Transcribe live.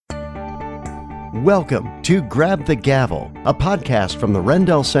Welcome to Grab the Gavel, a podcast from the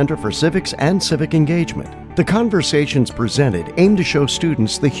Rendell Center for Civics and Civic Engagement. The conversations presented aim to show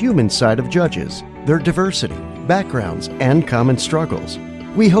students the human side of judges, their diversity, backgrounds, and common struggles.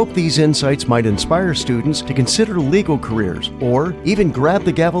 We hope these insights might inspire students to consider legal careers or even grab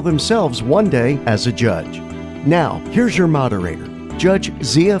the gavel themselves one day as a judge. Now, here's your moderator, Judge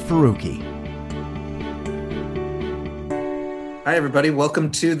Zia Faruqi. Hi, everybody. Welcome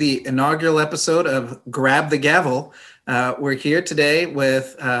to the inaugural episode of Grab the Gavel. We're here today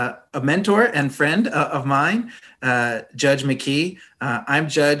with a mentor and friend of mine, Judge McKee. I'm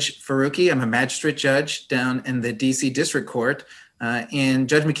Judge Faruqi. I'm a magistrate judge down in the DC District Court. And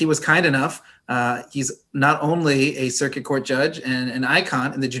Judge McKee was kind enough. He's not only a circuit court judge and an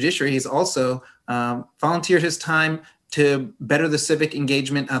icon in the judiciary, he's also volunteered his time to better the civic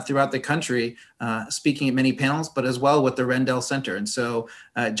engagement throughout the country, speaking at many panels, but as well with the Rendell Center. And so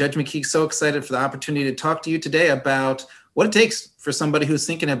Judge McKee, so excited for the opportunity to talk to you today about what it takes for somebody who's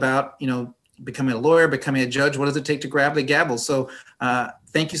thinking about, becoming a lawyer, becoming a judge. What does it take to grab the gavel? So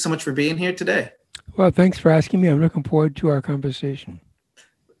thank you so much for being here today. Well, thanks for asking me. I'm looking forward to our conversation.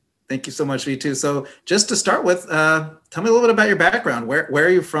 Thank you so much, me too. So just to start with, tell me a little bit about your background. Where are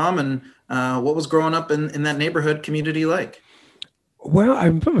you from, and what was growing up in that neighborhood community like? Well,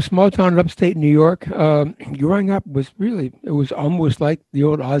 I'm from a small town in upstate New York. Growing up it was almost like the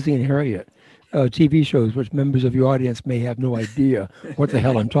old Ozzie and Harriet TV shows, which members of your audience may have no idea what the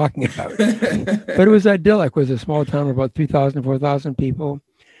hell I'm talking about. But it was idyllic. It was a small town of about 3,000, 4,000 people.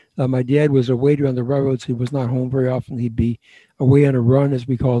 My dad was a waiter on the railroad, so he was not home very often. He'd be away on a run, as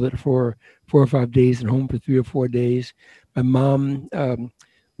we called it, for 4 or 5 days and home for 3 or 4 days. My mom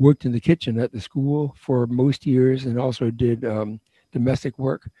worked in the kitchen at the school for most years and also did domestic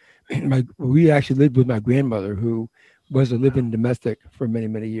work. We actually lived with my grandmother, who was a living domestic for many,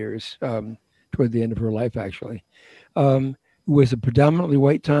 many years, toward the end of her life, actually. It was a predominantly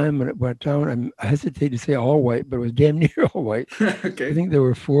white town. I hesitate to say all white, but it was damn near all white. Okay. I think there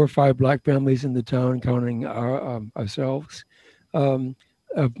were 4 or 5 black families in the town, counting ourselves.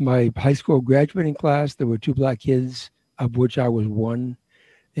 Of my high school graduating class, there were 2 black kids, of which I was one.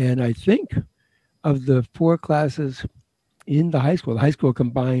 And I think of the 4 classes in the high school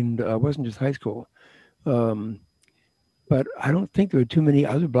combined wasn't just high school. But I don't think there were too many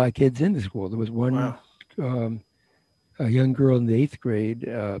other black kids in the school. There was one. Wow. A young girl in the 8th grade,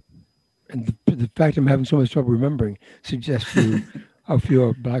 and the fact I'm having so much trouble remembering suggests to you how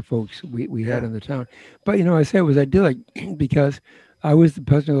few black folks we had in the town. But, I say it was idyllic because I was the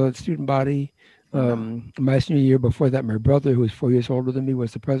president of the student body. My senior year. Before that, my brother, who was 4 years older than me,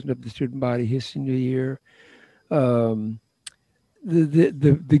 was the president of the student body his senior year. The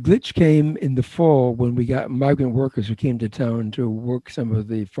glitch came in the fall when we got migrant workers who came to town to work some of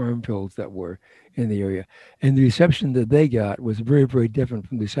the farm fields that were in the area. And the reception that they got was very, very different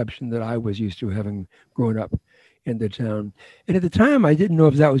from the reception that I was used to, having grown up in the town. And at the time, I didn't know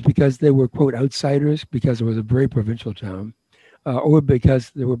if that was because they were, quote, outsiders, because it was a very provincial town, or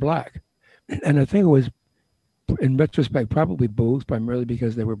because they were black. And I think it was, in retrospect, probably both, primarily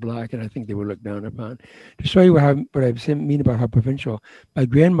because they were black, and I think they were looked down upon. To show you what I mean about how provincial, my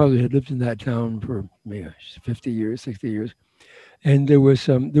grandmother had lived in that town for maybe 50 years, 60 years. And there was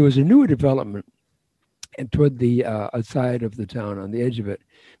a newer development and toward the outside of the town, on the edge of it.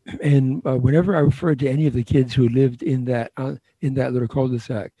 And whenever I referred to any of the kids who lived in that little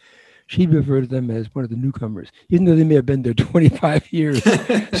cul-de-sac, she'd refer to them as one of the newcomers, even though they may have been there 25 years.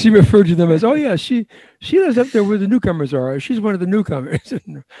 She referred to them as, oh yeah, she lives up there where the newcomers are. She's one of the newcomers.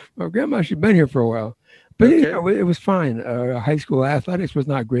 My grandma, she'd been here for a while, but okay. It was fine. High school athletics was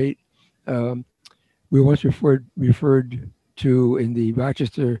not great. We were once referred to in the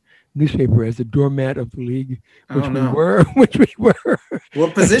Rochester newspaper as the doormat of the league, which we were.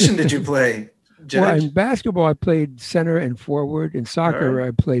 What position did you play, Judge? Well, in basketball, I played center and forward. In soccer, right.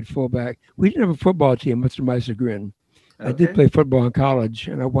 I played fullback. We didn't have a football team, much to my chagrin. Okay. I did play football in college,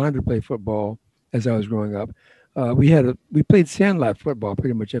 and I wanted to play football as I was growing up. We played sandlot football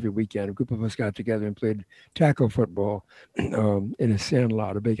pretty much every weekend. A group of us got together and played tackle football in a sand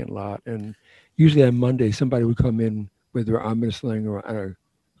lot, a vacant lot. And usually on Monday, somebody would come in with their arm in a sling or on a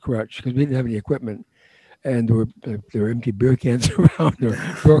crutch, because we didn't have any equipment. And there were empty beer cans around, there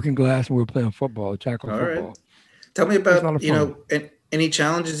were broken glass, and we were playing football, tackle football. Right. Tell me about, any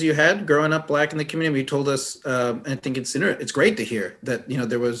challenges you had growing up black in the community. You told us, I think it's great to hear that,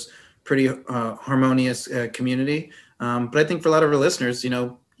 there was pretty harmonious community. But I think for a lot of our listeners,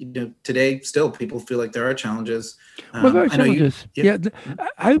 today still people feel like there are challenges. There are challenges.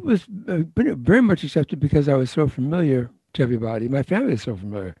 I was very much accepted because I was so familiar to everybody. My family is so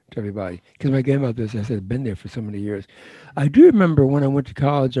familiar to everybody because my grandmother, as I said, had been there for so many years. I do remember when I went to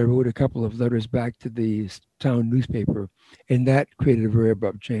college, I wrote a couple of letters back to the town newspaper, and that created a very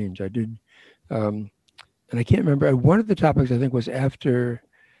abrupt change. I did, and I can't remember. One of the topics I think was after,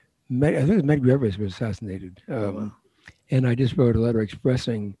 I think it was Medgar Evers was assassinated. Wow. And I just wrote a letter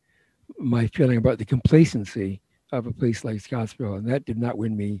expressing my feeling about the complacency of a place like Scottsville, and that did not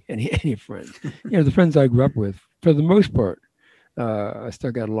win me any friends. The friends I grew up with, for the most part, I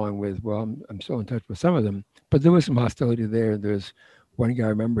still got along with. Well, I'm still in touch with some of them, but there was some hostility there. There's one guy I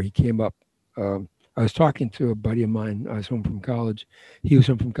remember. He came up. I was talking to a buddy of mine. I was home from college. He was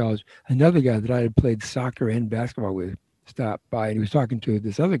home from college. Another guy that I had played soccer and basketball with stopped by, and he was talking to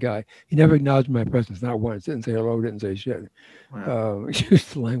this other guy. He never acknowledged my presence, not once. Didn't say hello, didn't say shit. Wow.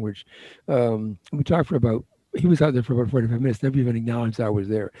 Used the language. We talked for about, he was out there for about 45 minutes, never even acknowledged I was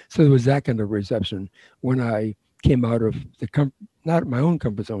there. So there was that kind of reception when I came out of not my own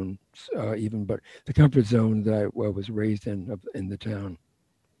comfort zone even, but the comfort zone that I was raised in the town.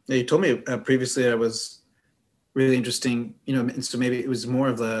 Yeah, you told me previously I was really interesting, and so maybe it was more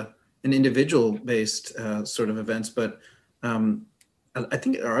of an individual-based sort of events, but I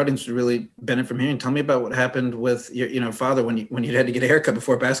think our audience would really benefit from hearing. Tell me about what happened with your father when you had to get a haircut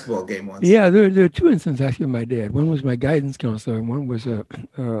before a basketball game once. Yeah, there are two instances actually with my dad. One was my guidance counselor, and one was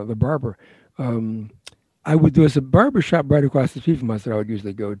the barber. There was a barber shop right across the street from us that I would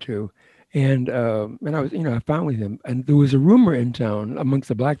usually go to, and I was I found with him, and there was a rumor in town amongst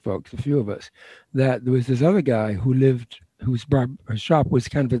the black folks, a few of us, that there was this other guy whose shop was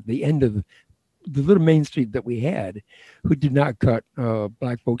kind of at the end of the little main street that we had, who did not cut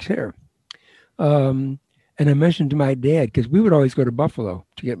black folks' hair. And I mentioned to my dad, because we would always go to Buffalo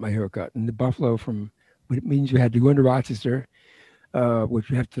to get my hair cut. And the Buffalo it means you had to go into Rochester,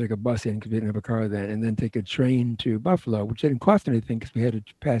 which we have to take a bus in because we didn't have a car then, and then take a train to Buffalo, which didn't cost anything because we had to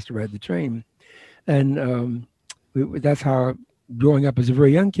pass to ride the train. And that's how, growing up as a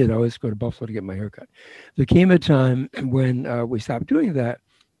very young kid, I always go to Buffalo to get my hair cut. There came a time when we stopped doing that.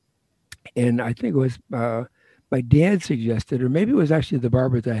 And I think it was my dad suggested, or maybe it was actually the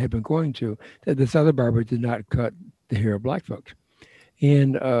barber that I had been going to, that this other barber did not cut the hair of black folks.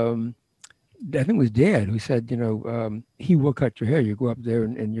 And I think it was Dad who said, he will cut your hair. You go up there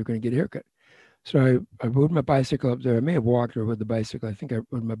and you're going to get a haircut. So I rode my bicycle up there. I may have walked or rode the bicycle. I think I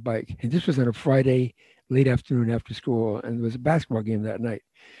rode my bike. And this was on a Friday, late afternoon after school. And there was a basketball game that night.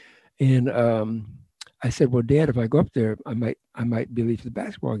 And I said, well, Dad, if I go up there, I might be late for the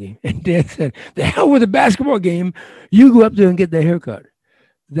basketball game. And Dad said, the hell with the basketball game. You go up there and get the haircut.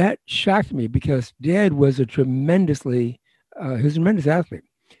 That shocked me because Dad was he was a tremendous athlete.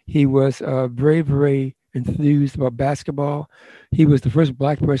 He was very, very enthused about basketball. He was the first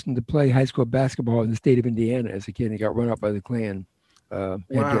black person to play high school basketball in the state of Indiana as a kid. He got run up by the Klan. Had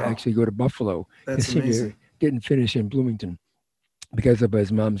to actually go to Buffalo. That's amazing. Didn't finish in Bloomington because of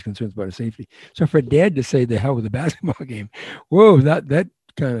his mom's concerns about his safety. So for Dad to say the hell with the basketball game, whoa, that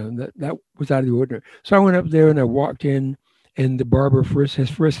was out of the ordinary. So I went up there and I walked in, and the barber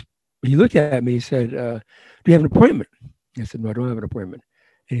he looked at me, he said, do you have an appointment? I said, no, I don't have an appointment.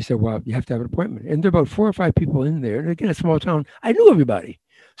 And he said, well, you have to have an appointment. And there are about 4 or 5 people in there. And again, a small town. I knew everybody.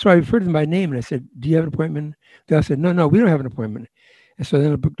 So I referred to them by name and I said, do you have an appointment? They all said, no, we don't have an appointment. And so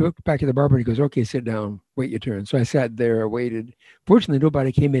then I looked back at the barber and he goes, okay, sit down, wait your turn. So I sat there, I waited. Fortunately,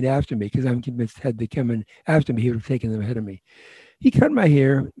 nobody came in after me because I'm convinced had they come in after me, he would have taken them ahead of me. He cut my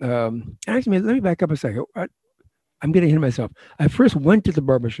hair. Actually, let me back up a second. I'm getting ahead of myself. I first went to the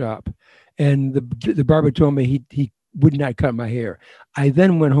barber shop and the barber told me he would not cut my hair. I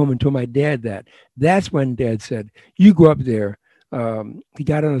then went home and told my dad that. That's when Dad said, you go up there. He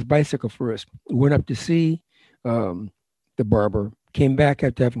got on his bicycle first, went up to see the barber, came back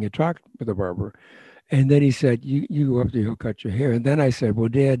after having a talk with the barber. And then he said, you go up there, he'll cut your hair. And then I said, well,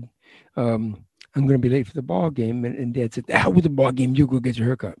 Dad, I'm going to be late for the ball game. And Dad said, out with the ball game, you go get your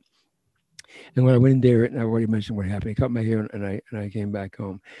haircut. And when I went in there, and I already mentioned what happened, he cut my hair and I came back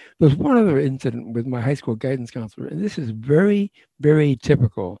home. There was one other incident with my high school guidance counselor, and this is very, very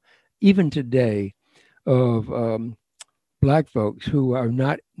typical, even today, of black folks who are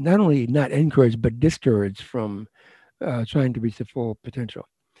not only not encouraged, but discouraged from trying to reach their full potential.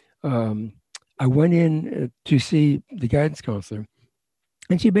 I went in to see the guidance counselor,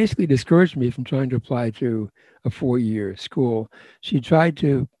 and she basically discouraged me from trying to apply to a 4-year school. She tried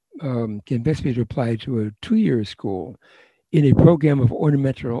to convinced me to apply to a 2-year school in a program of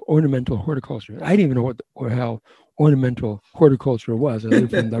ornamental horticulture. I didn't even know what the hell ornamental horticulture was. I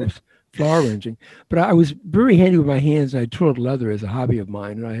learned from that was flower arranging. But I was very handy with my hands, and I tooled leather as a hobby of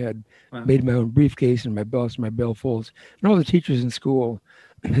mine. And I had made my own briefcase and my belts and my bell folds. And all the teachers in school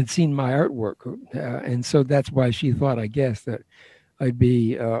had seen my artwork. And so that's why she thought, I guess, that I'd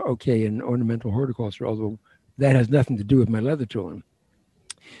be okay in ornamental horticulture, although that has nothing to do with my leather tooling.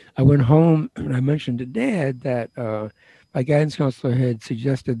 I went home and I mentioned to Dad that my guidance counselor had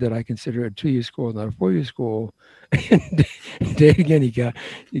suggested that I consider a 2-year school, not a 4-year school. And Dad, again,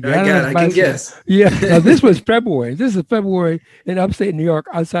 I can guess. Yeah. Now, this was February. This is February in upstate New York,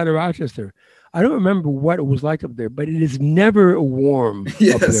 outside of Rochester. I don't remember what it was like up there, but it is never warm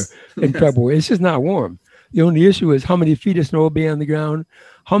up there in February. It's just not warm. The only issue is how many feet of snow will be on the ground,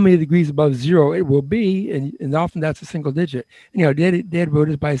 how many degrees above zero it will be, and often that's a single digit. Anyhow, Dad rode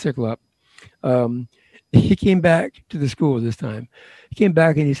his bicycle up. He came back to the school this time. He came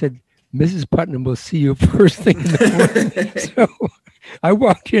back and he said, "Mrs. Putnam will see you first thing in the morning." So I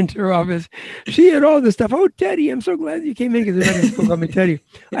walked into her office. She had all this stuff. "Oh, Teddy, I'm so glad you came in," because the medical school called me Teddy.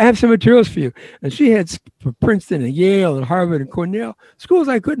 "I have some materials for you." And she had for Princeton and Yale and Harvard and Cornell, schools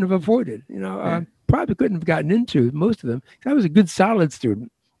I couldn't have afforded. Probably couldn't have gotten into most of them. I was a good, solid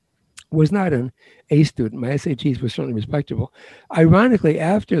student. Was not an A student. My SATs were certainly respectable. Ironically,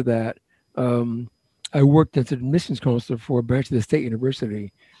 after that, I worked as an admissions counselor for a branch of the State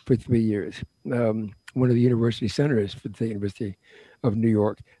University for 3 years, one of the university centers for the State University of New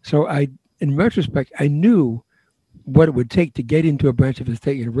York. So in retrospect, I knew what it would take to get into a branch of the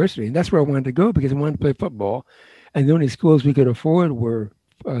State University. And that's where I wanted to go because I wanted to play football. And the only schools we could afford were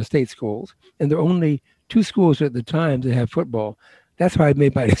state schools. And there were only 2 schools at the time that had football. That's how I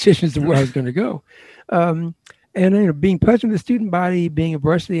made my decisions to where I was going to go. And being president of the student body, being a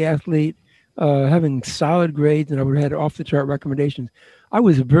varsity athlete, having solid grades, and I would have had off-the-chart recommendations. I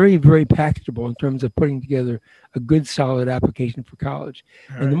was very, very packageable in terms of putting together a good, solid application for college.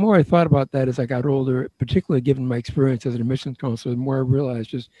 Right. And the more I thought about that as I got older, particularly given my experience as an admissions counselor, the more I realized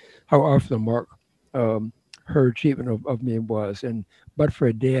just how off the mark her treatment of me was. But for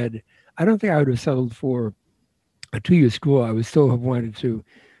a Dad, I don't think I would have settled for a 2-year school. I would still have wanted to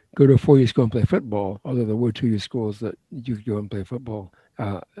go to a 4-year school and play football, although there were 2-year schools that you could go and play football,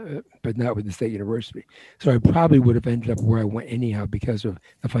 but not with the State University. So I probably would have ended up where I went anyhow because of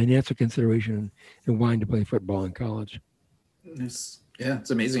the financial consideration and wanting to play football in college. It's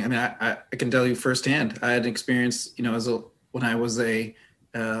amazing. I mean, I can tell you firsthand, I had an experience, when I was a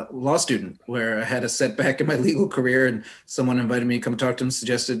law student where I had a setback in my legal career and someone invited me to come talk to them,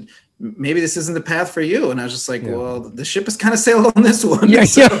 suggested maybe this isn't the path for you. And I was just like, well, the ship has kind of sailed on this one. Yeah,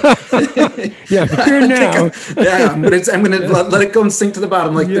 so, but here now. I'm going to let it go and sink to the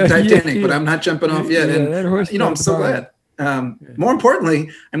bottom like the Titanic, but I'm not jumping off yet. And, I'm so glad. More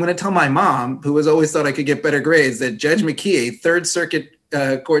importantly, I'm going to tell my mom, who has always thought I could get better grades, that Judge McKee, a Third Circuit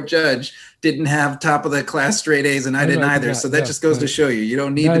court judge, didn't have top of the class straight A's, and I didn't either. So that just goes to show you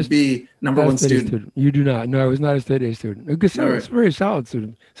don't need to be number one student. You do not. No, I was not a straight A student. A good, very solid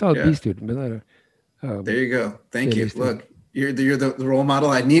student, B student, but not a. There you go. Thank you. Look, you're the role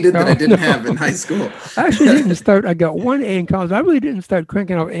model I needed that I didn't have in high school. I actually didn't start. I got 1 A in college. I really didn't start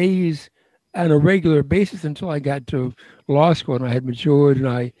cranking out A's on a regular basis until I got to law school and I had matured and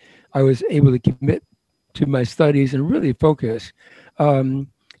I was able to commit to my studies and really focus.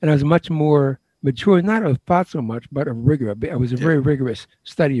 And I was much more mature, not of thought so much, but of rigor. I was a very rigorous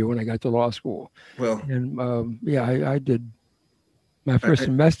studier when I got to law school. Well, and I did my first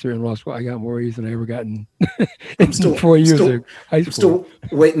semester in law school. I got more A's than I ever gotten in 4 years of high school. I'm still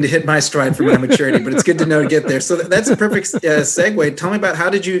waiting to hit my stride for my maturity, but it's good to know to get there. So that's a perfect segue. Tell me about how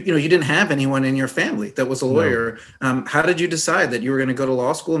did you didn't have anyone in your family that was a lawyer. No. How did you decide that you were going to go to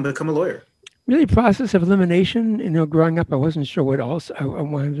law school and become a lawyer? Really, process of elimination. Growing up, I wasn't sure what else I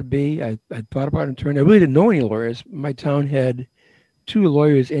wanted to be. I thought about it in turn. I really didn't know any lawyers. My town had 2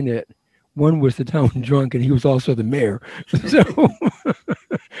 lawyers in it. One was the town drunk, and he was also the mayor. So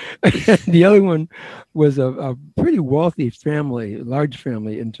the other one was a pretty wealthy family, large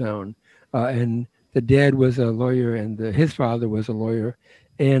family in town. And the dad was a lawyer, and his father was a lawyer.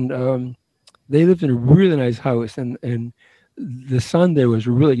 And they lived in a really nice house. And the son there was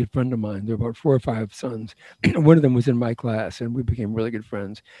a really good friend of mine. There were about 4 or 5 sons. One of them was in my class, and we became really good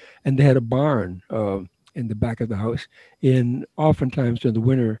friends. And they had a barn in the back of the house. And oftentimes during the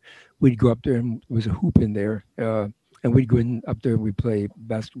winter, we'd go up there, and there was a hoop in there. And we'd go up there and we'd play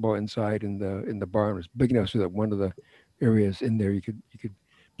basketball inside in the barn. It was big enough so that one of the areas in there you could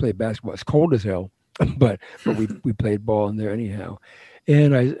play basketball. It's cold as hell, but we played ball in there anyhow.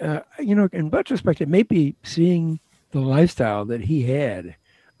 And in retrospect, it may be seeing the lifestyle that he had,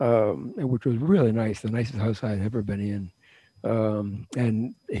 which was really nice, the nicest house I had ever been in.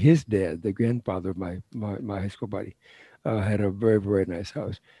 And his dad, the grandfather of my high school buddy, had a very, very nice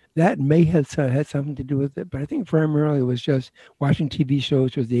house. That may have had something to do with it, but I think primarily it was just watching TV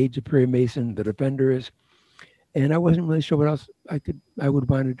shows. Was The Age of Perry Mason, The Defenders, and I wasn't really sure what else I would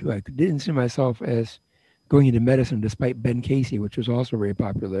want to do. Didn't see myself as going into medicine, despite Ben Casey, which was also very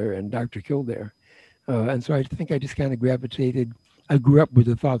popular, and Dr. Kildare. And so I think I just kind of gravitated. I grew up with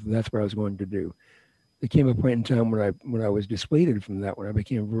the thought that that's what I was going to do. There came a point in time when I was dissuaded from that, when I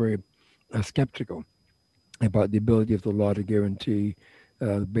became very skeptical about the ability of the law to guarantee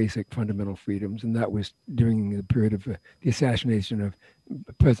basic fundamental freedoms, and that was during the period of the assassination of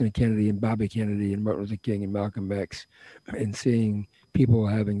President Kennedy and Bobby Kennedy and Martin Luther King and Malcolm X, and seeing people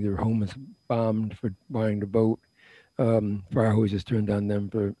having their homes bombed for wanting to vote, fire hoses turned on them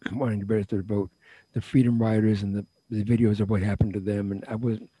for wanting to register to vote, the Freedom Riders and the videos of what happened to them, and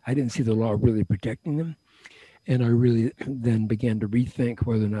I didn't see the law really protecting them, and I really then began to rethink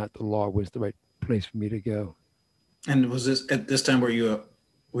whether or not the law was the right place for me to go. And was this at this time where you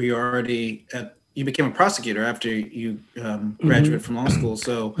already you became a prosecutor after you graduated from law school?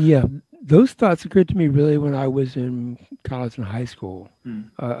 So yeah, those thoughts occurred to me really when I was in college and high school.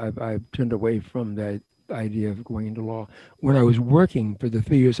 I turned away from that idea of going into law. When I was working for the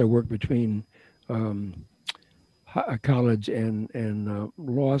 3 years I worked between college and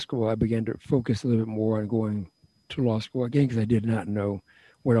law school, I began to focus a little bit more on going to law school again, because I did not know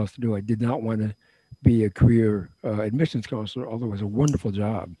what else to do. I did not want to be a career admissions counselor, although it was a wonderful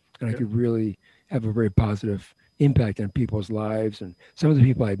job, and I could really have a very positive impact on people's lives. And some of the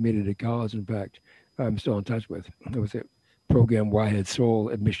people I admitted at college, in fact, I'm still in touch with. There was a program where I had sole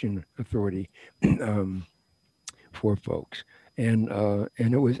admission authority for folks, and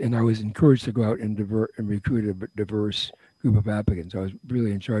I was encouraged to go out and recruit a diverse group of applicants. I was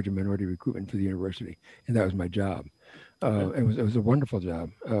really in charge of minority recruitment for the university, and that was my job. It was a wonderful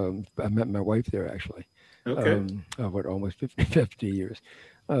job. I met my wife there, actually. Okay. Almost 50 years.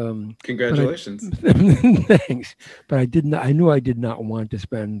 Congratulations. Thanks. But I knew I did not want to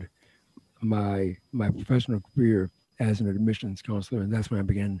spend my professional career as an admissions counselor, and that's when I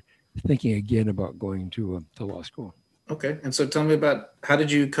began thinking again about going to law school. Okay. And so tell me about, how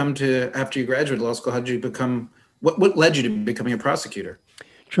did you come to, after you graduated law school, how did you become, what led you to becoming a prosecutor?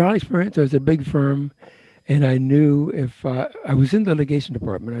 Trial experience. I was a big firm. And I knew if I was in the litigation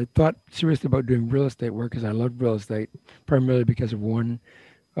department, I thought seriously about doing real estate work, because I loved real estate, primarily because of one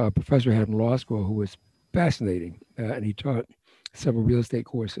professor I had in law school who was fascinating, and he taught several real estate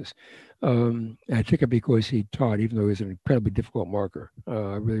courses. I took it because he taught, even though he was an incredibly difficult marker.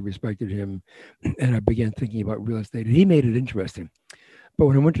 I really respected him, and I began thinking about real estate, and he made it interesting. But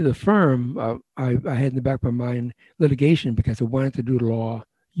when I went to the firm, I had in the back of my mind litigation, because I wanted to do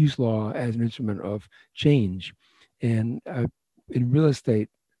use law as an instrument of change. And in real estate,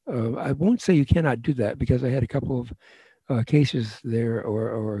 I won't say you cannot do that, because I had a couple of cases there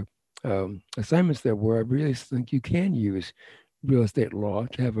or assignments there where I really think you can use real estate law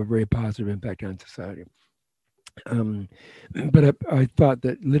to have a very positive impact on society. But I thought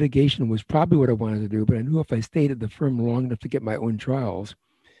that litigation was probably what I wanted to do, but I knew if I stayed at the firm long enough to get my own trials,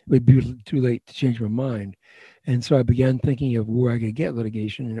 it would be too late to change my mind. And so I began thinking of where I could get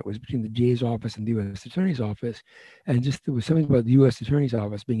litigation, and it was between the DA's office and the U.S. Attorney's office. And just there was something about the U.S. Attorney's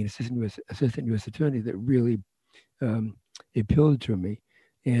office being an assistant U.S. attorney that really appealed to me.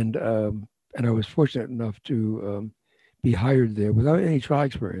 And I was fortunate enough to be hired there without any trial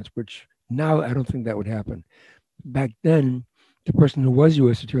experience, which now I don't think that would happen. Back then, the person who was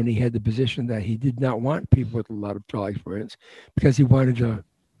U.S. attorney had the position that he did not want people with a lot of trial experience, because he wanted to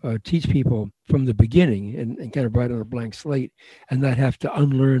teach people from the beginning and kind of write on a blank slate and not have to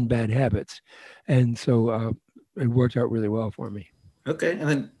unlearn bad habits. And so it worked out really well for me. Okay. And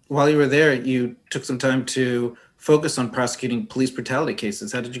then while you were there, you took some time to focus on prosecuting police brutality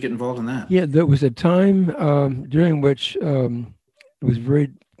cases. How did you get involved in that? Yeah, there was a time during which it was very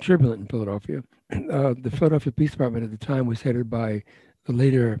turbulent in Philadelphia. The Philadelphia Police Department at the time was headed by the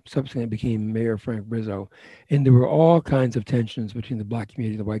later subsequently became Mayor Frank Rizzo. And there were all kinds of tensions between the Black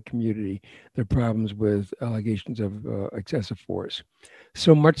community and the white community. There were problems with allegations of excessive force.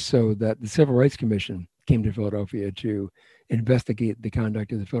 So much so that the Civil Rights Commission came to Philadelphia to investigate the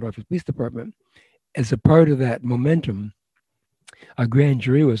conduct of the Philadelphia Police Department. As a part of that momentum, a grand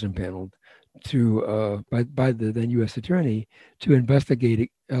jury was impaneled by the then U.S. attorney to investigate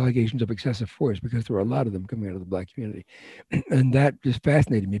allegations of excessive force, because there were a lot of them coming out of the Black community. And that just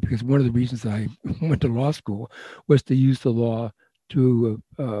fascinated me, because one of the reasons I went to law school was to use the law to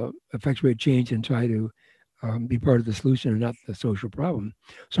effectuate change and try to be part of the solution and not the social problem.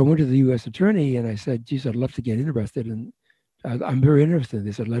 So I went to the U.S. attorney and I said, geez, I'd love to get interested in I'm very interested in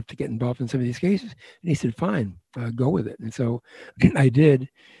this. I'd love to get involved in some of these cases. And he said, fine, go with it. And so I did.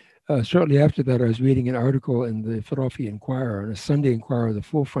 Shortly after that, I was reading an article in the Philadelphia Inquirer, on a Sunday Inquirer, the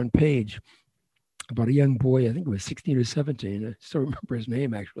full front page, about a young boy, I think it was 16 or 17, I still remember his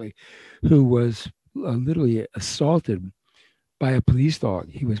name actually, who was literally assaulted by a police dog.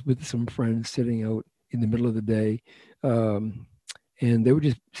 He was with some friends sitting out in the middle of the day, and they were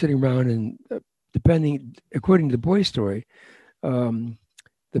just sitting around, and according to the boy's story,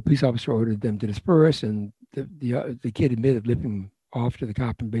 the police officer ordered them to disperse, and the kid admitted limping off to the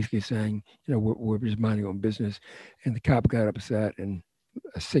cop and basically saying, we're just minding our own business. And the cop got upset and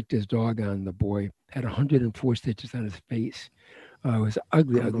sicked his dog on the boy, had 104 stitches on his face. It was an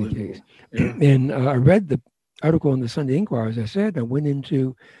ugly case. Yeah. And I read the article in the Sunday Inquirer, as I said, and I went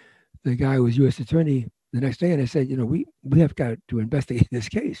into the guy who was U.S. attorney the next day, and I said, we have got to investigate this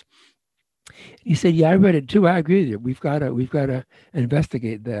case. He said, yeah, I read it too. I agree with you. We've got to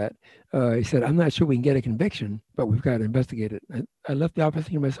investigate that. He said, I'm not sure we can get a conviction, but we've got to investigate it. I left the office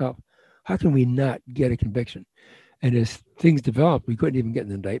thinking to myself, how can we not get a conviction? And as things developed, we couldn't even get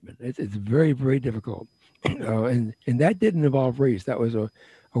an indictment. It's very, very difficult. And that didn't involve race. That was a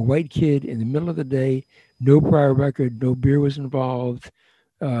white kid in the middle of the day, no prior record, no beer was involved,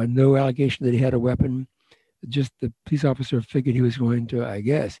 no allegation that he had a weapon. Just the police officer figured he was going to, I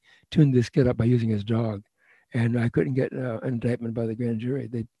guess, tune this kid up by using his dog. And I couldn't get an indictment by the grand jury.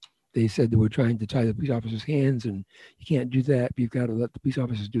 They said they were trying to tie the police officer's hands, and you can't do that. You've got to let the police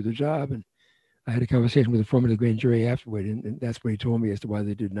officers do their job. And I had a conversation with the foreman of the grand jury afterward, and that's what he told me as to why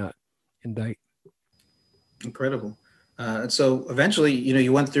they did not indict. Incredible. And so eventually,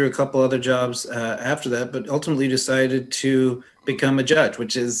 you went through a couple other jobs after that, but ultimately decided to become a judge,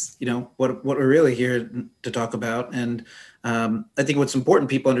 which is, what we're really here to talk about. And I think what's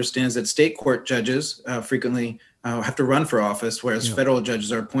important people understand is that state court judges frequently have to run for office, whereas federal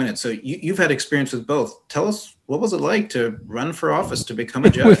judges are appointed. So you've had experience with both. Tell us, what was it like to run for office, to become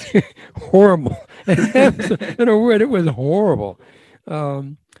a judge? It was horrible. In a word, it was horrible.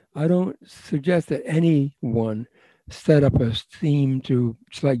 I don't suggest that anyone set up a theme to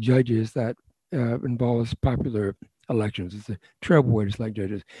select judges that involves popular elections. It's a terrible way to select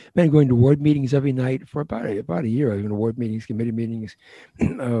judges. I've been going to ward meetings every night for about a year. I was going to ward meetings, committee meetings.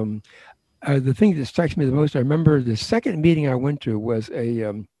 The thing that strikes me the most, I remember the second meeting I went to was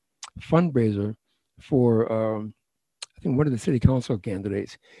a fundraiser for, I think, one of the city council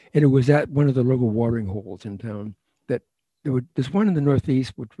candidates. And it was at one of the local watering holes in town. There's one in the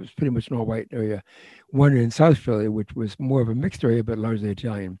Northeast, which was pretty much an all-white area, one in South Philly, which was more of a mixed area, but largely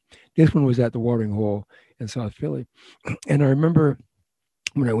Italian. This one was at the watering hole in South Philly. And I remember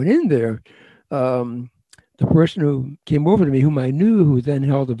when I went in there, the person who came over to me, whom I knew, who then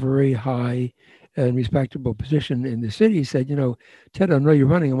held a very high and respectable position in the city, said, Ted, I know you're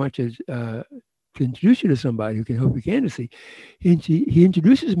running. I want you to introduce you to somebody who can help your candidacy. He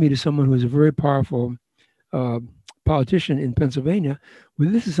introduces me to someone who is a very powerful politician in Pennsylvania.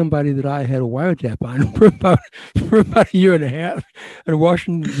 Well, this is somebody that I had a wiretap on for about a year and a half, and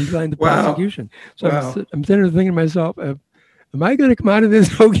Washington declined the prosecution. So I'm sitting there thinking to myself, am I going to come out of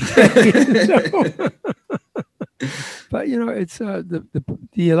this okay? But it's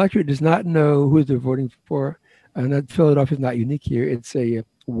the electorate does not know who they're voting for, and Philadelphia is not unique here. It's a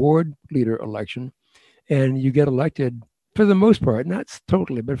ward leader election, and you get elected for the most part, not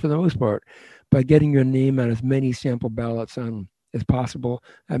totally, but for the most part, by getting your name on as many sample ballots as possible.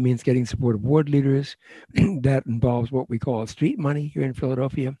 That means getting support of ward leaders. That involves what we call street money here in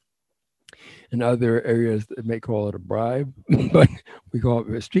Philadelphia. In other areas, they may call it a bribe, but we call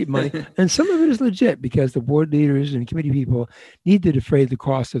it street money. And some of it is legit because the ward leaders and committee people need to defray the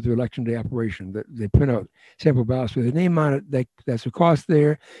cost of their election day operation. They print out sample ballots with their name on it. That's a cost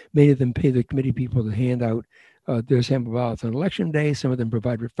there. Many of them pay the committee people to hand out their sample ballots on election day. Some of them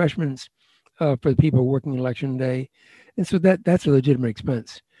provide refreshments for the people working election day. And so that's a legitimate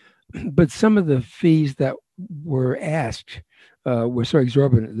expense. But some of the fees that were asked were so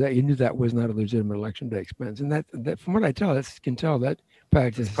exorbitant that you knew that was not a legitimate election day expense. And that from what I can tell that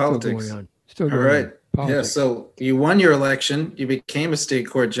practice is still going on. Still going on. All right. On. Yeah. So you won your election. You became a state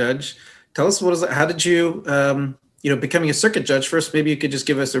court judge. Tell us how did you, becoming a circuit judge first, maybe you could just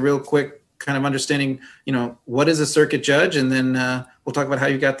give us a real quick kind of understanding, what is a circuit judge? And then we'll talk about how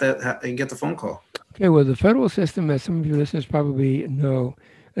you got how you get the phone call. Okay. Well, the federal system, as some of your listeners probably know,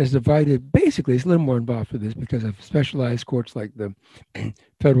 is divided. Basically, it's a little more involved with this because of specialized courts like the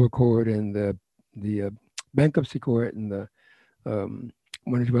federal court and the bankruptcy court and the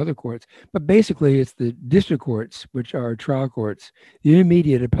one or two other courts. But basically, it's the district courts, which are trial courts, the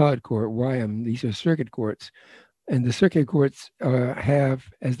intermediate appellate court, WIAM, these are circuit courts, And the circuit courts have,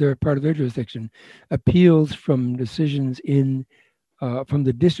 as they're part of their jurisdiction, appeals from decisions from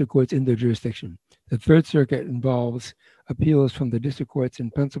the district courts in their jurisdiction. The Third Circuit involves appeals from the district courts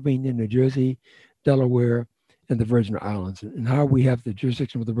in Pennsylvania, New Jersey, Delaware, and the Virgin Islands. And how we have the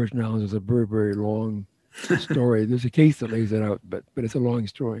jurisdiction of the Virgin Islands is a very, very long story. There's a case that lays it out, but it's a long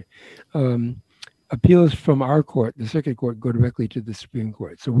story. Appeals from our court, the circuit court, go directly to the Supreme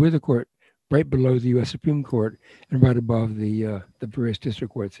Court. So we're the court right below the U.S. Supreme Court and right above the various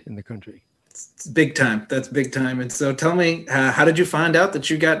district courts in the country. It's big time. That's big time. And so tell me, how did you find out that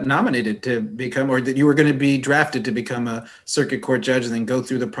you got nominated to become, or that you were going to be drafted to become a circuit court judge and then go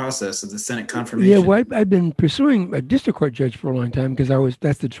through the process of the Senate confirmation? Yeah, well, I've been pursuing a district court judge for a long time because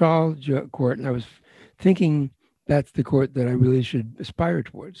that's the trial court, and I was thinking that's the court that I really should aspire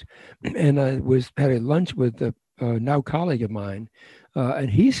towards. And I had a lunch with a now colleague of mine, and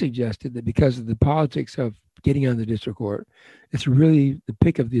he suggested that because of the politics of getting on the district court, it's really the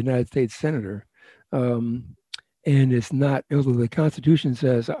pick of the United States senator. And it's not, although the Constitution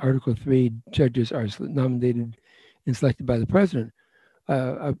says Article 3 judges are nominated and selected by the president,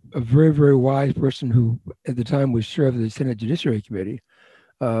 a very, very wise person who at the time was chair of the Senate Judiciary Committee,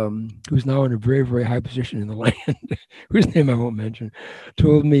 who's now in a very, very high position in the land, whose name I won't mention,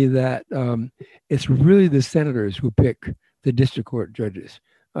 told me that it's really the senators who pick the district court judges,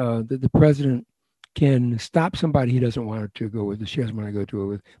 that the president can stop somebody he doesn't want to go with, she doesn't want to go to it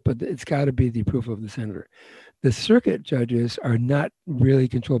with, but it's got to be the approval of the senator. The circuit judges are not really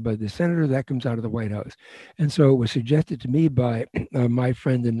controlled by the senator. That comes out of the White House. And so it was suggested to me by my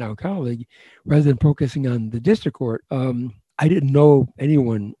friend and now colleague, rather than focusing on the district court, I didn't know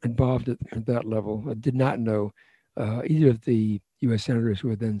anyone involved at that level. I did not know either of the U.S. senators who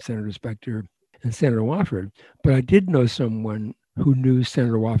were then Senator Specter and Senator Wofford, but I did know someone who knew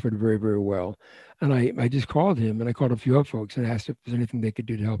Senator Wofford very, very well. And I just called him, and I called a few other folks and asked if there's anything they could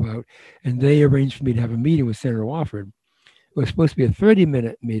do to help out. And they arranged for me to have a meeting with Senator Wofford. It was supposed to be a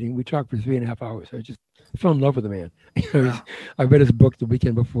 30-minute meeting. We talked for 3.5 hours. I just fell in love with the man. Wow. I read his book the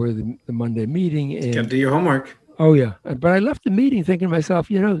weekend before the Monday meeting. And got to do your homework. Oh, yeah. But I left the meeting thinking to myself,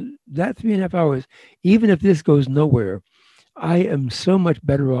 that 3.5 hours, even if this goes nowhere, I am so much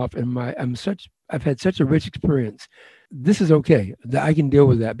better off. I've had such a rich experience. This is okay. I can deal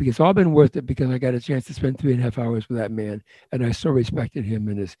with that because it's all been worth it because I got a chance to spend 3.5 hours with that man. And I so respected him,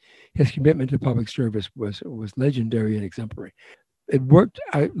 and his commitment to public service was legendary and exemplary. It worked.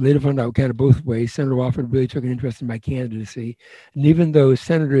 I later found out kind of both ways. Senator Wofford really took an interest in my candidacy. And even though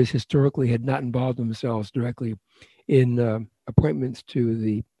senators historically had not involved themselves directly in appointments to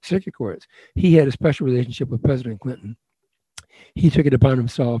the circuit courts, he had a special relationship with President Clinton. He took it upon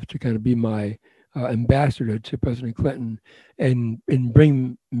himself to kind of be my ambassador to President Clinton and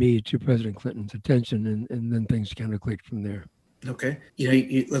bring me to President Clinton's attention. And then things kind of clicked from there. Okay.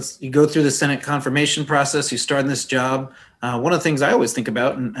 You go through the Senate confirmation process, you start in this job. One of the things I always think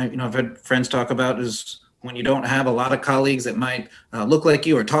about, and I've had friends talk about, is when you don't have a lot of colleagues that might look like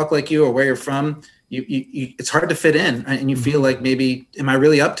you or talk like you or where you're from, it's hard to fit in, and you feel like, maybe, am I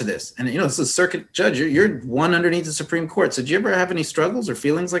really up to this? And this is a circuit judge. You're one underneath the Supreme Court. So did you ever have any struggles or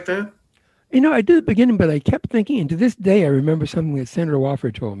feelings like that? I did at the beginning, but I kept thinking, and to this day, I remember something that Senator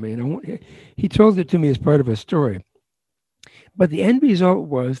Wofford told me, and he told it to me as part of a story. But the end result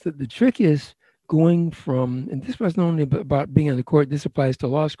was that the trick is going from, and this wasn't only about being on the court, this applies to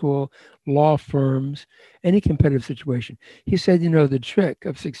law school, law firms, any competitive situation. He said, the trick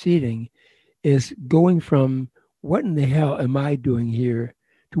of succeeding is going from what in the hell am I doing here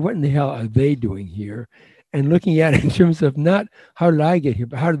to what in the hell are they doing here, and looking at it in terms of not how did I get here,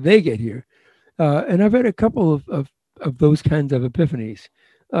 but how did they get here? And I've had a couple of those kinds of epiphanies.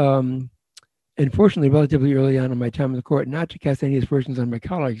 And fortunately, relatively early on in my time in the court, not to cast any aspersions on my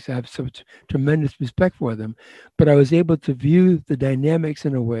colleagues, I have such tremendous respect for them, but I was able to view the dynamics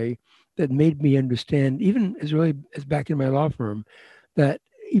in a way that made me understand, even as early as back in my law firm, that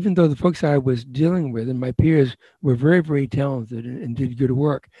even though the folks I was dealing with and my peers were very, very talented and did good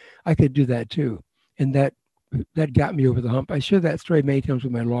work, I could do that too. And that got me over the hump. I share that story many times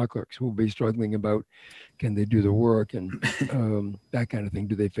with my law clerks who will be struggling about, can they do the work and that kind of thing,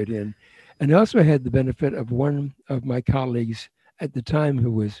 do they fit in? And I also had the benefit of one of my colleagues at the time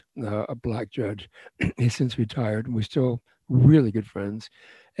who was a black judge. He's since retired, and we're still really good friends,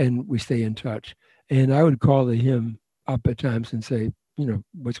 and we stay in touch. And I would call him up at times and say,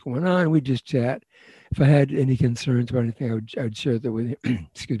 what's going on? We just chat. If I had any concerns about anything, I would share that with him.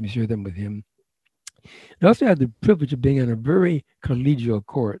 Share them with him. I also had the privilege of being on a very collegial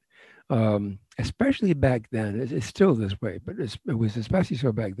court. especially back then, it's still this way, but it was especially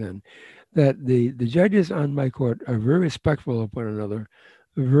so back then, that the judges on my court are very respectful of one another,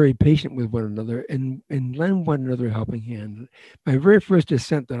 very patient with one another, and lend one another a helping hand. My very first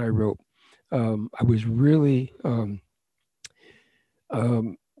dissent that I wrote, I was really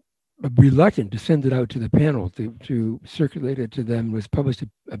reluctant to send it out to the panel to circulate it to them. It was published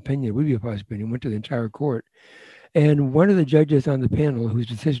opinion, would be a published opinion, went to the entire court. And one of the judges on the panel, whose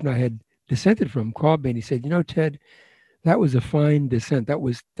decision I had dissented from, called me and he said, Ted, that was a fine dissent.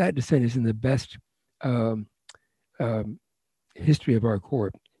 That dissent is in the best history of our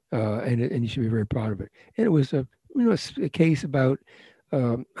court, and you should be very proud of it. And it was a case about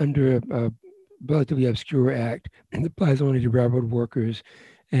under a relatively obscure act, and it applies only to railroad workers,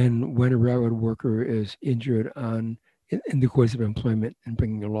 and when a railroad worker is injured in the course of employment and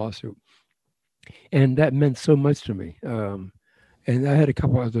bringing a lawsuit. And that meant so much to me. And I had a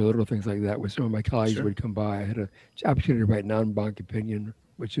couple other little things like that where some of my colleagues would come by. I had an opportunity to write non-banc opinion,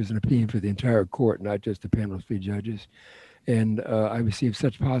 which is an opinion for the entire court, not just the panel of 3 judges. And I received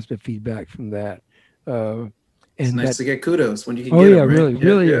such positive feedback from that. It's nice to get kudos when you can get it. It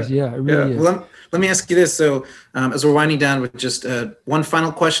really is. Well, let me ask you this. So as we're winding down with just one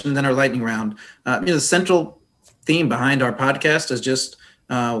final question and then our lightning round, the central theme behind our podcast is just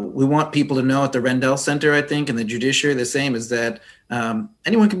we want people to know at the Rendell Center, I think, and the judiciary, the same, is that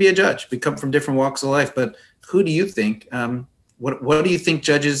anyone can be a judge. We come from different walks of life, but who do you think, what do you think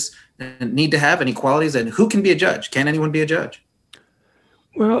judges need to have, any qualities, and who can be a judge? Can anyone be a judge?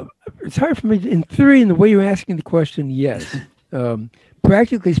 Well, it's hard for me. In theory, in the way you're asking the question, yes.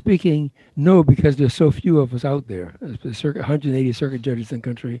 Practically speaking, no, because there's so few of us out there. There's 180 circuit judges in the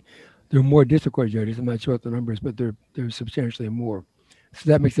country. There are more district court judges. I'm not sure what the numbers, but there's substantially more. So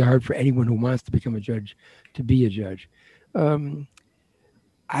that makes it hard for anyone who wants to become a judge to be a judge.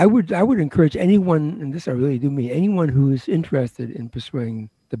 I would encourage anyone, and this I really do mean, anyone who is interested in pursuing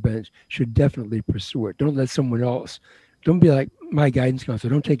the bench should definitely pursue it. Don't let someone else. Don't be like my guidance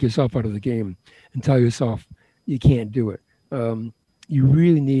counselor. Don't take yourself out of the game and tell yourself you can't do it. You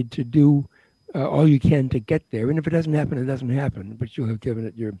really need to do all you can to get there. And if it doesn't happen, it doesn't happen. But you'll have given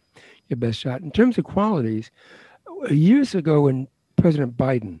it your best shot. In terms of qualities, years ago when President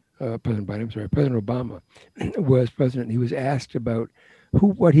Obama was president, he was asked about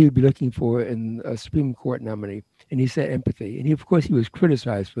what he would be looking for in a Supreme Court nominee, and he said empathy. And of course, he was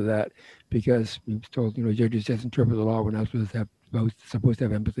criticized for that because he was told, judges just interpret the law. We're not supposed to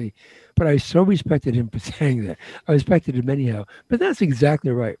have empathy. But I so respected him for saying that. I respected him anyhow. But that's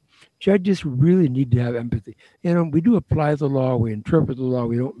exactly right. Judges really need to have empathy. We do apply the law. We interpret the law.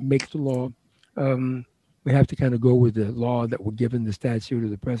 We don't make the law. We have to kind of go with the law that we're given, the statute, or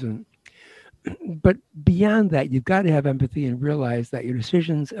the president. But beyond that, you've got to have empathy and realize that your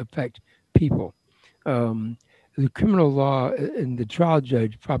decisions affect people. The criminal law and the trial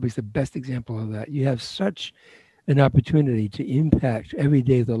judge probably is the best example of that. You have such an opportunity to impact every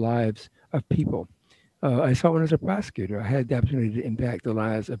day the lives of people. I saw when I was a prosecutor, I had the opportunity to impact the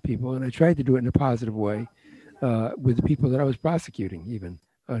lives of people, and I tried to do it in a positive way with the people that I was prosecuting even.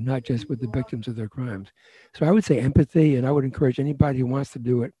 Not just with the victims of their crimes. So I would say empathy, and I would encourage anybody who wants to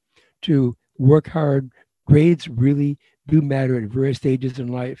do it to work hard. Grades really do matter at various stages in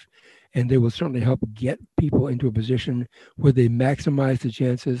life, and they will certainly help get people into a position where they maximize the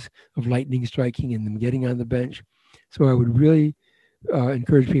chances of lightning striking and them getting on the bench. So I would really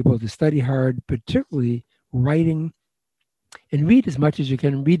encourage people to study hard, particularly writing, and read as much as you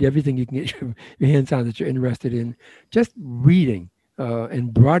can. Read everything you can get your hands on that you're interested in. Just reading.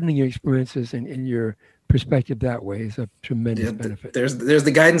 And broadening your experiences and your perspective that way is a tremendous benefit. There's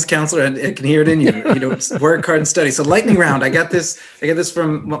the guidance counselor, and I can hear it in you. Work hard and study. So lightning round. I got this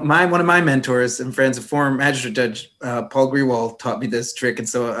from one of my mentors and friends, a former magistrate judge, Paul Grewal, taught me this trick, and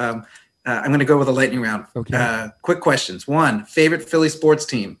so I'm going to go with a lightning round. Okay. Quick questions. 1, favorite Philly sports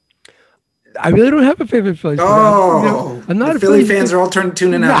team. I really don't have a favorite Phillies. I'm not. The Philly fans are all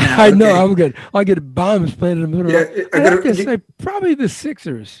tuning out now. I know. I'm good. I'll get bombs planted in the middle. I have to say probably the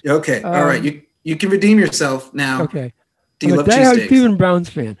Sixers. Okay. All right. You can redeem yourself now. Okay. Do you love cheesesteaks? I'm a Cleveland Browns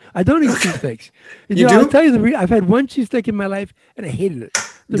fan. I don't eat cheesesteaks. You do? I'll tell you I've had one cheesesteak in my life and I hated it.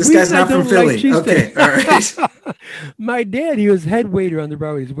 This guy's not from Philly. Okay. All right. My dad, he was head waiter on the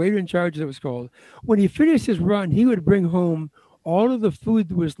Broadway. He was waiter in charge, as it was called. When he finished his run, he would bring home all of the food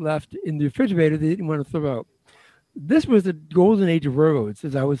that was left in the refrigerator they didn't want to throw out. This was the golden age of railroads.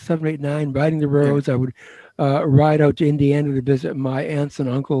 As I was 7, 8, 9, riding the railroads, I would ride out to Indiana to visit my aunts and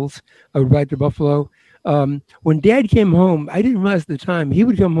uncles. I would ride to Buffalo. When Dad came home, I didn't realize at the time, he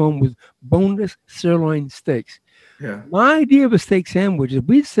would come home with boneless sirloin steaks. Yeah. My idea of a steak sandwich is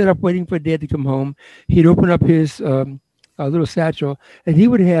we'd sit up waiting for Dad to come home. He'd open up his little satchel, and he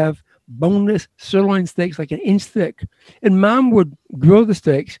would have boneless sirloin steaks like an inch thick. And Mom would grill the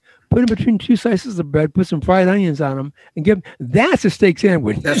steaks, put them between two slices of bread, put some fried onions on them, and give them. That's a steak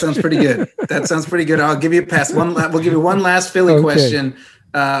sandwich. That sounds pretty good. That sounds pretty good. I'll give you a pass. We'll give you one last Philly question.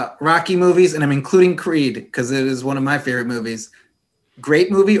 Rocky movies, and I'm including Creed because it is one of my favorite movies.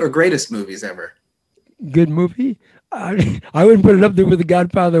 Great movie or greatest movies ever? Good movie. I wouldn't put it up there with The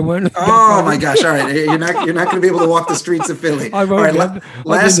Godfather one. Oh my gosh! All right, you're not going to be able to walk the streets of Philly. All right,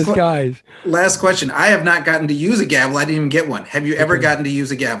 last question. I have not gotten to use a gavel. I didn't even get one. Have you ever gotten to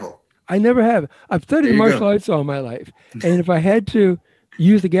use a gavel? I never have. I've studied martial arts all my life, and if I had to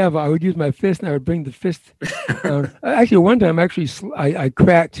use the gavel, I would use my fist, and I would bring the fist down. Actually, one time, I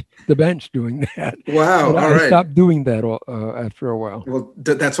cracked the bench doing that. Wow! I stopped doing that after a while. Well,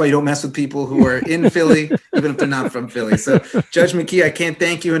 that's why you don't mess with people who are in Philly, even if they're not from Philly. So, Judge McKee, I can't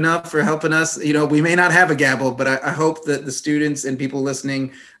thank you enough for helping us. You know, we may not have a gavel, but I hope that the students and people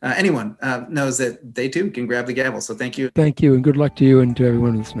listening, anyone knows that they too can grab the gavel. So, thank you. Thank you, and good luck to you and to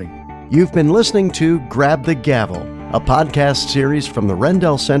everyone listening. You've been listening to Grab the Gavel, a podcast series from the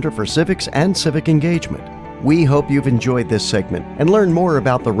Rendell Center for Civics and Civic Engagement. We hope you've enjoyed this segment and learn more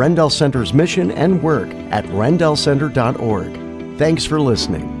about the Rendell Center's mission and work at rendellcenter.org. Thanks for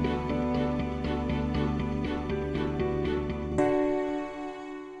listening.